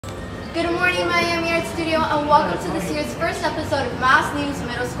Good morning, Miami Art Studio, and welcome to this year's first episode of Mass News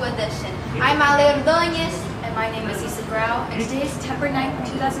Middle School Edition. I'm Ale Ordóñez, and my name is Issa Grau, and today is September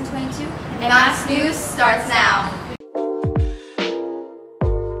 9th, 2022, and Mass News starts now.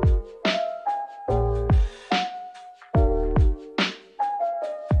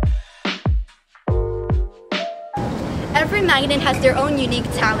 Every magnet has their own unique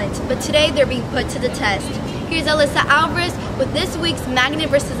talent, but today they're being put to the test. Here's Alyssa Alvarez with this week's Magnet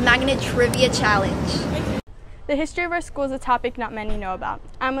vs. Magnet Trivia Challenge. The history of our school is a topic not many know about.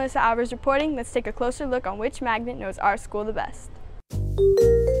 I'm Alyssa Alvarez reporting. Let's take a closer look on which magnet knows our school the best.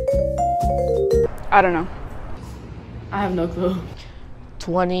 I don't know. I have no clue.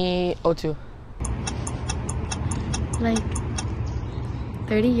 2002. Like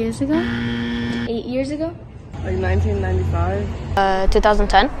 30 years ago? 8 years ago? Like 1995?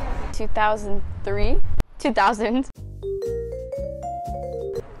 2010. 2003. 2000.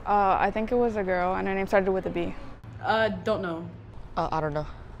 I think it was a girl and her name started with a B. Don't know. I don't know.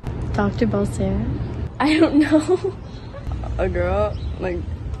 Dr. Balsera? I don't know. A girl? Like,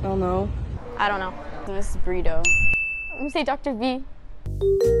 I don't know. I don't know. Mrs. Brito. I'm gonna say Dr. V.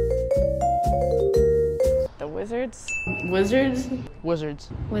 The Wizards? Wizards? Wizards.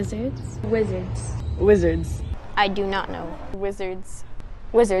 Wizards? Wizards. Wizards. I do not know. Wizards.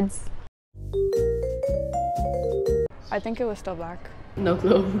 Wizards. I think it was still black. No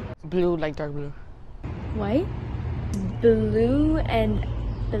clue. Blue, like dark blue. White? Blue and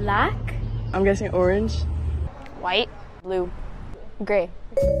black? I'm guessing orange. White. Blue. Gray.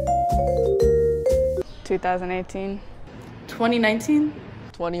 2018. 2019?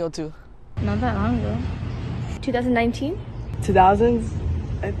 2002. Not that long ago. 2019? 2000s,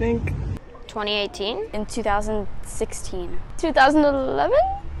 I think. 2018. In 2016. 2011?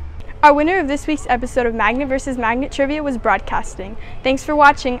 Our winner of this week's episode of Magnet vs. Magnet Trivia was Broadcasting. Thanks for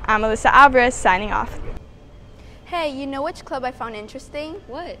watching. I'm Alyssa Alvarez, signing off. Hey, you know which club I found interesting?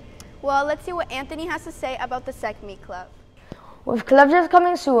 What? Well, let's see what Anthony has to say about the SECME Club. With club drifts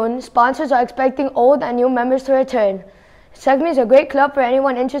coming soon, sponsors are expecting old and new members to return. SECME is a great club for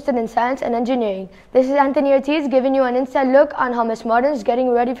anyone interested in science and engineering. This is Anthony Ortiz giving you an inside look on how Miss Martin is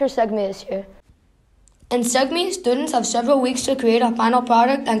getting ready for SECME this year. In SECME, students have several weeks to create a final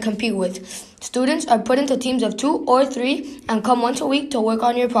product and compete with. Students are put into teams of 2 or 3 and come once a week to work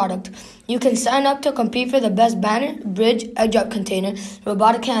on your product. You can sign up to compete for the best banner, bridge, egg drop container,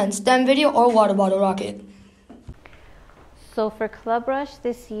 robotic hand, STEM video, or water bottle rocket. So for Club Rush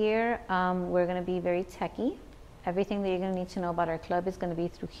this year, we're going to be very techy. Everything that you're going to need to know about our club is going to be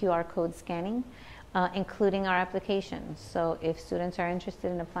through QR code scanning, including our applications. So if students are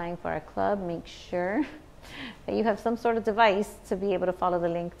interested in applying for our club, make sure that you have some sort of device to be able to follow the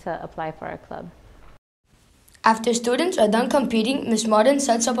link to apply for our club. After students are done competing, Ms. Martin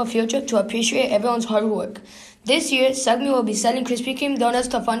sets up a field trip to appreciate everyone's hard work. This year, SECME will be selling Krispy Kreme donuts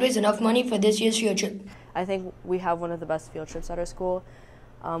to fundraise enough money for this year's field trip. I think we have one of the best field trips at our school.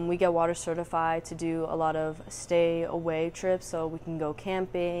 We get water certified to do a lot of stay away trips, so we can go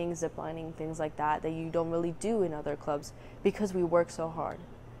camping, ziplining, things like that you don't really do in other clubs because we work so hard.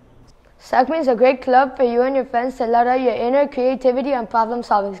 SECME is a great club for you and your friends to let out your inner creativity and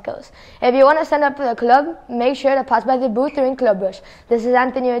problem-solving skills. If you want to sign up for the club, make sure to pass by the booth during Club Rush. This is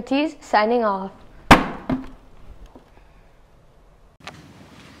Anthony Ortiz, signing off.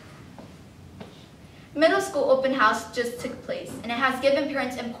 Middle school open house just took place, and it has given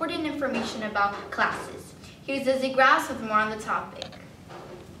parents important information about classes. Here's Izzy Grass with more on the topic.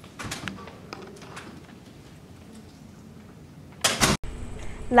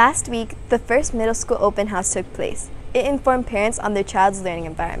 Last week, the first middle school open house took place. It informed parents on their child's learning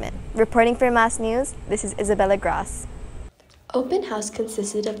environment. Reporting for Mass News, this is Isabella Grass. Open house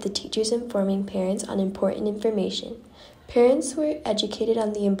consisted of the teachers informing parents on important information. Parents were educated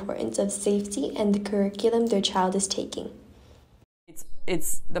on the importance of safety and the curriculum their child is taking.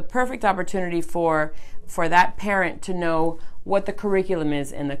 It's the perfect opportunity for that parent to know what the curriculum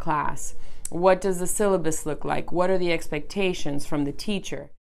is in the class. What does the syllabus look like? What are the expectations from the teacher?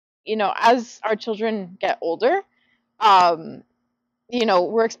 You know, as our children get older, you know,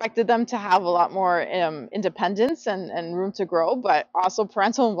 we're expected them to have a lot more independence and room to grow, but also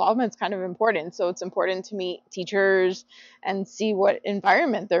parental involvement is kind of important. So it's important to meet teachers and see what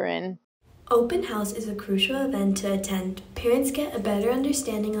environment they're in. Open house is a crucial event to attend. Parents get a better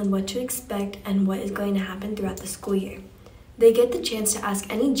understanding on what to expect and what is going to happen throughout the school year. They get the chance to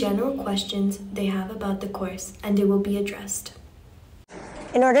ask any general questions they have about the course, and they will be addressed.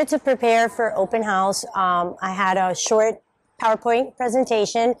 In order to prepare for open house, I had a short PowerPoint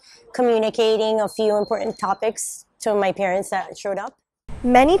presentation communicating a few important topics to my parents that showed up.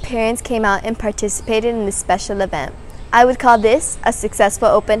 Many parents came out and participated in this special event. I would call this a successful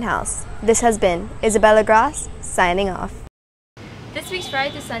open house. This has been Isabella Gross, signing off. This week's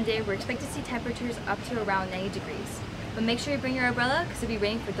Friday to Sunday, we're expected to see temperatures up to around 90 degrees. But make sure you bring your umbrella because it'll be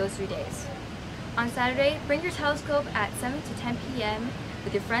raining for those 3 days. On Saturday, bring your telescope at 7 to 10 p.m.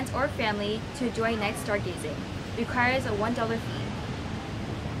 with your friends or family to enjoy night stargazing. It requires a $1 fee.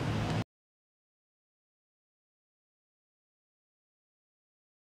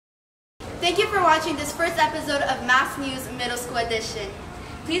 Thank you for watching this first episode of Mass News Middle School Edition.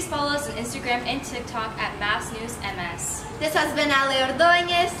 Please follow us on Instagram and TikTok at MassNewsMS. This has been Ale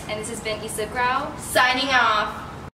Ordóñez, and this has been Isa Grau, signing off.